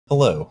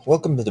Hello,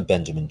 welcome to the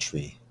Benjamin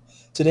tree.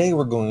 Today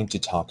we're going to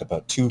talk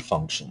about two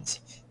functions,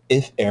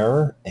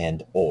 IFERROR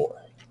and OR.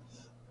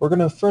 We're going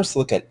to first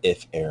look at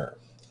IFERROR.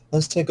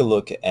 Let's take a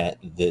look at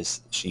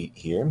this sheet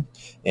here,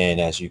 and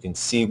as you can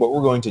see, what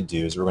we're going to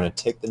do is we're going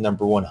to take the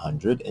number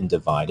 100 and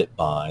divide it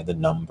by the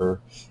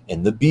number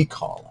in the B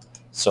column.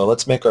 So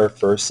let's make our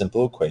first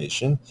simple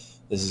equation.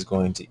 This is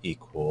going to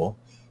equal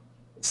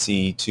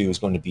C2 is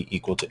going to be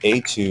equal to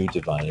A2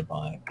 divided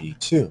by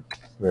B2.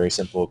 Very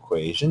simple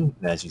equation,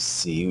 and as you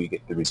see, we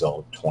get the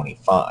result of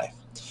 25.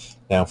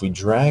 Now, if we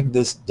drag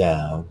this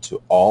down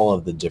to all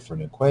of the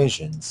different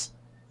equations,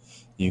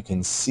 you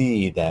can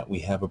see that we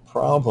have a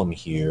problem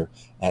here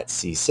at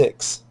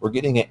C6. We're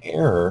getting an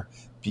error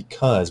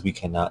because we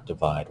cannot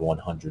divide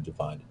 100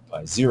 divided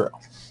by 0.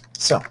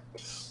 So,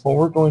 what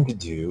we're going to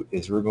do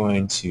is we're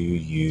going to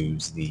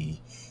use the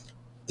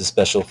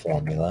special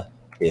formula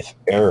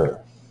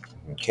IFERROR.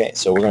 Okay,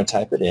 so we're going to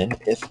type it in,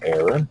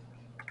 IFERROR,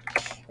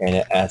 and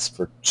it asks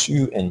for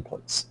two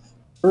inputs.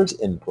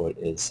 First input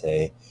is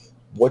say,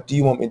 what do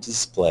you want me to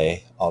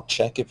display? I'll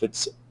check if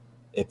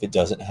it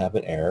doesn't have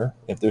an error.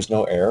 If there's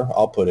no error,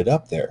 I'll put it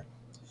up there.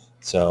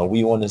 So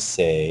we want to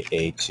say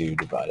A2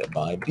 divided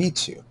by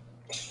B2.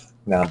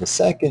 Now the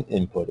second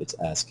input it's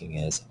asking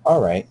is, all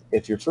right,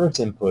 if your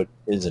first input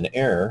is an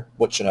error,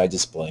 what should I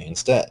display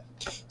instead?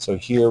 So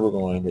here we're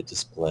going to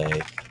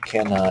display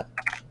cannot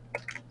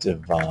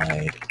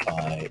divide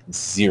by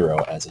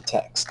 0 as a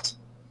text.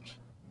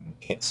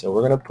 Okay, so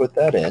we're going to put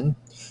that in,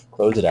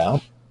 close it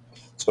out.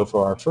 So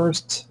for our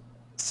first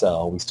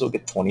cell, we still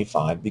get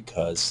 25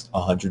 because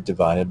 100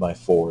 divided by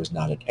 4 is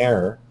not an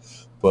error.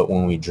 But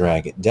when we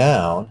drag it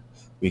down,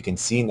 we can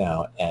see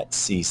now at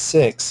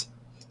C6,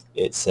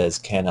 it says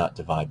cannot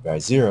divide by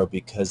 0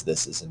 because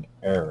this is an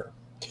error.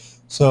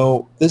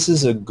 So this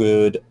is a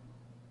good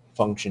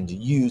function to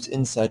use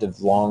inside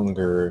of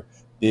longer,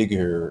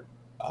 bigger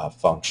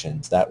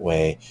functions. That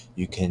way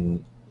you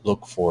can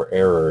look for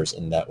errors,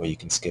 and that way you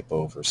can skip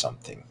over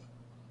something.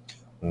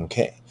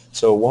 Okay,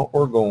 so what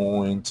we're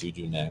going to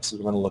do next is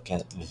we're going to look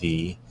at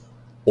the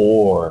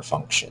OR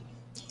function.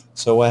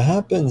 So what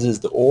happens is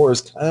the OR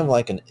is kind of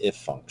like an if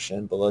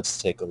function, but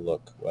let's take a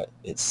look what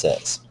it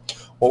says.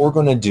 What we're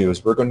going to do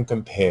is we're going to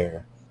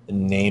compare the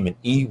name in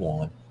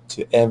E1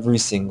 to every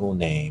single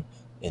name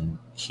in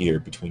here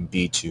between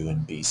B2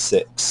 and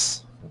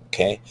B6.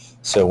 Okay,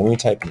 so when we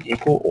type in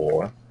equal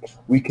OR,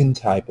 we can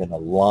type in a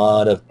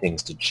lot of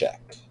things to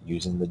check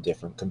using the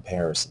different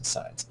comparison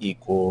signs: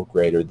 equal,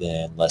 greater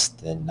than, less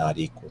than, not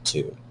equal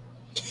to.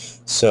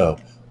 So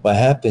what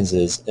happens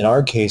is, in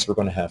our case, we're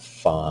going to have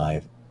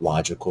 5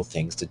 logical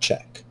things to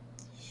check.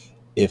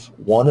 If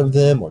one of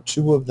them or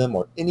two of them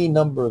or any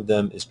number of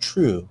them is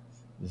true,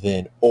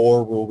 then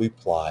OR will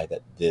reply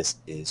that this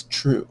is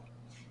true.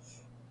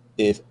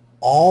 If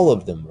all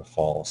of them are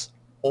false,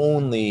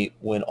 only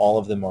when all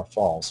of them are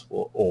false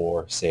will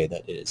OR say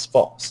that it is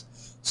false.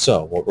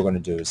 So what we're going to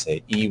do is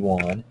say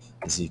E1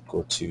 is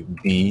equal to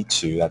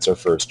B2. That's our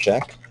first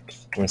check.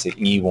 We're going to say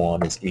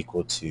E1 is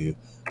equal to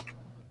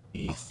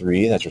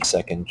B3. That's our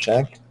second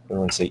check. We're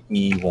going to say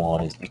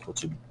E1 is equal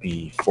to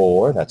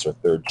B4. That's our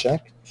third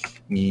check.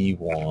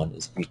 E1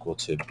 is equal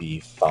to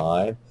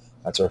B5.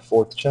 That's our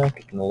fourth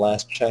check. And the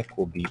last check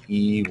will be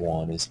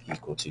E1 is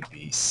equal to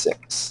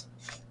B6.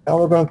 Now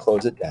we're going to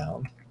close it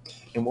down.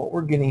 And what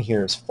we're getting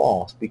here is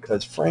false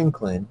because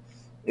Franklin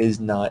is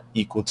not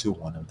equal to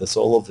one of the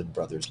Sullivan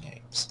brothers'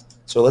 names.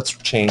 So let's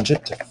change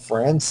it to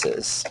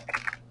Francis,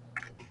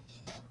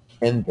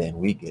 and then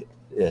we get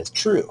it as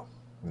true.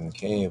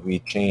 Okay, if we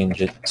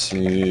change it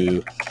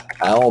to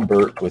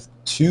Albert with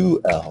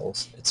 2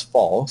 L's, it's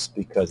false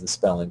because the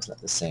spelling's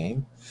not the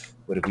same.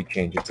 But if we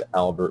change it to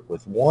Albert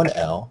with 1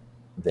 L,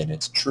 then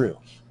it's true.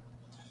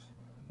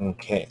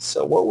 Okay,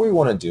 so what we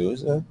want to do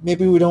is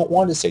maybe we don't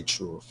want to say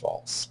true or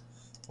false.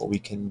 What we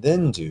can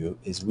then do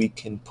is we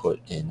can put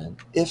in an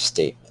if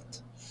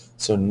statement.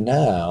 So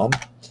now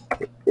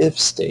the if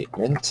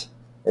statement,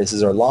 this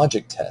is our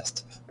logic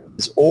test.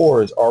 This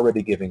OR is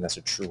already giving us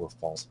a true or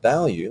false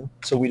value,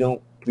 so we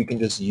can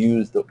just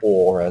use the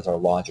OR as our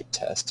logic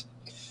test.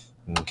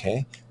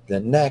 Okay,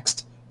 then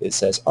next it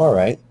says, all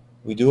right,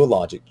 we do a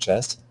logic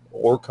test,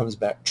 OR comes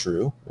back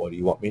true. What do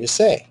you want me to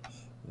say?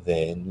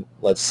 Then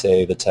let's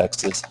say the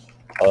text is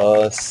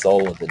a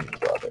Sullivan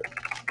brother.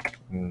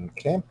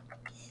 Okay,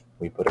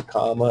 we put a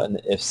comma in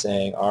the if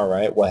saying, all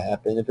right, what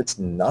happened if it's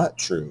not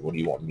true? What do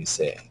you want me to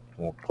say?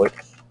 We'll put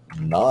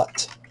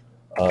not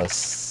a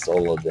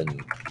Sullivan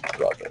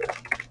brother.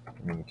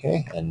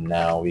 Okay, and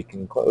now we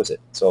can close it.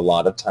 So a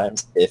lot of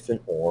times if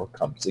and or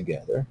come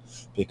together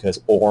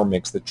because or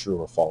makes the true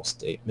or false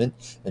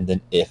statement, and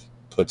then if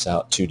puts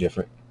out two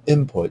different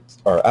inputs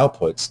or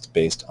outputs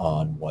based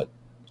on what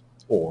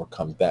or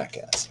comes back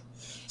as.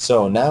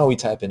 So now we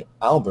type in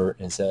Albert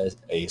and it says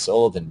a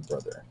Sullivan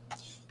brother.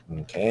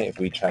 Okay, if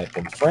we type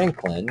in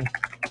Franklin,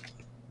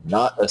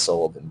 not a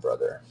Sullivan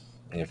brother.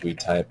 And if we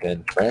type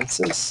in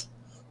Francis,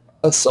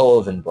 a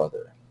Sullivan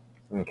brother.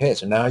 Okay,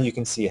 so now you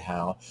can see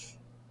how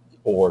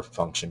OR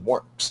function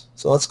works.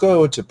 So let's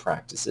go to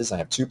practices. I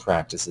have two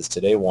practices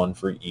today, one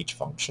for each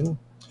function.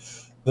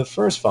 The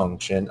first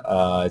function,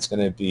 it's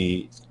going to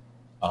be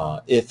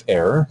if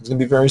error. It's going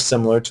to be very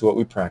similar to what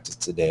we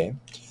practiced today.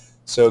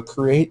 So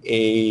create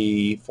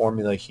a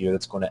formula here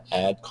that's going to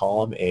add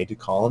column A to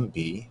column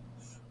B,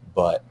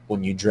 but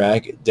when you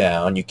drag it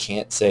down, you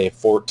can't say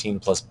 14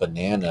 plus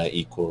banana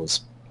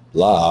equals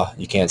blah.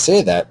 You can't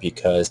say that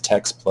because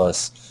text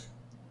plus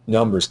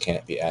numbers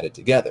can't be added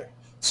together.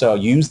 So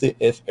use the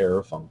if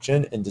error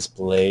function and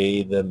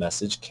display the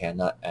message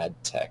cannot add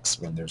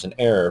text when there's an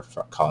error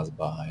caused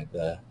by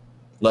the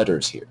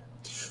letters here.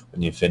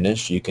 When you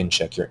finish, you can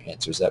check your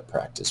answers at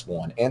practice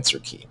 1 answer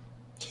key.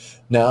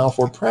 Now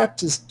for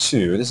practice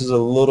 2, this is a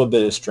little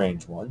bit of a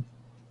strange one,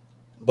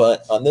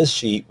 but on this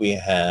sheet we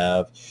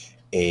have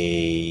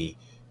a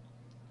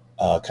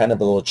kind of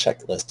a little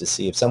checklist to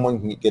see if someone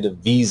can get a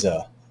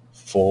visa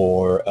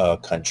for a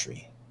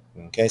country.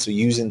 Okay, so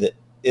using the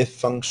if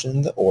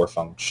function, the or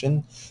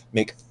function,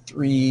 make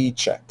 3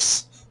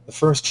 checks. The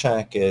first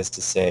check is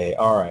to say,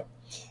 all right,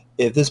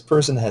 if this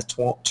person has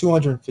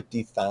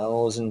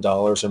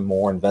 $250,000 or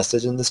more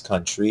invested in this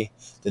country,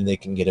 then they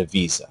can get a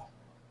visa.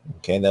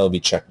 Okay, that will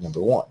be check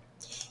number 1.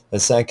 The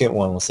second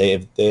one will say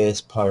if this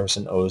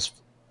person owns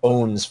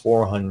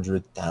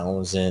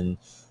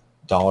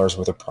 $400,000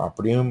 worth of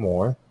property or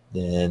more,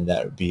 then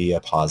that would be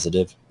a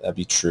positive. That'd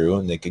be true,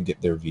 and they could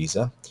get their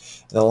visa.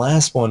 And the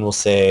last one will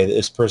say that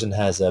this person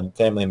has a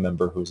family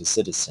member who's a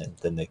citizen,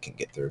 then they can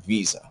get their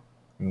visa.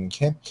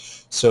 Okay,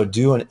 so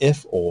do an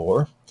if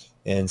or,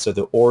 and so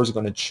the or is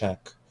going to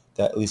check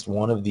that at least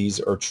one of these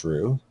are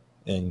true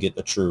and get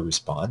a true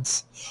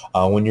response.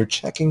 When you're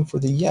checking for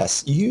the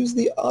yes, use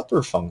the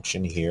upper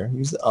function here.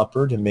 Use the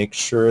upper to make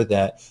sure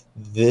that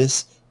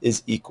this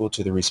is equal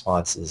to the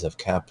responses of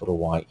capital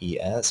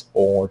Y-E-S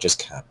or just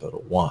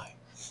capital Y.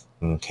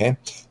 Okay,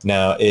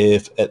 now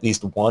if at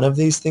least one of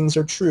these things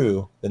are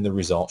true, then the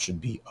result should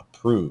be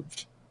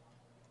approved.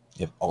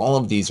 If all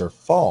of these are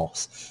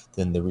false,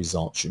 then the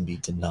result should be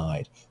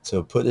denied.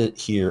 So put it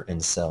here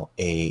in cell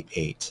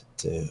A8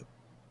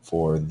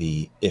 for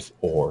the if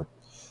or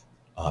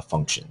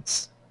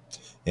functions.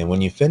 And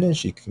when you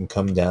finish, you can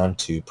come down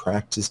to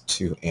practice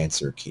 2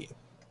 answer key.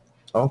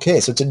 Okay,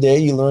 so today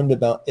you learned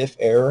about if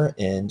error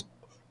and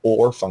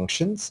or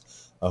functions.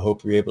 I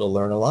hope you're able to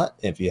learn a lot.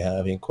 If you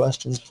have any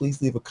questions,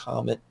 please leave a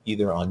comment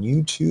either on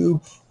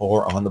YouTube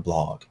or on the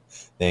blog.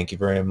 Thank you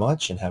very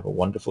much and have a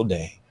wonderful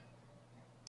day.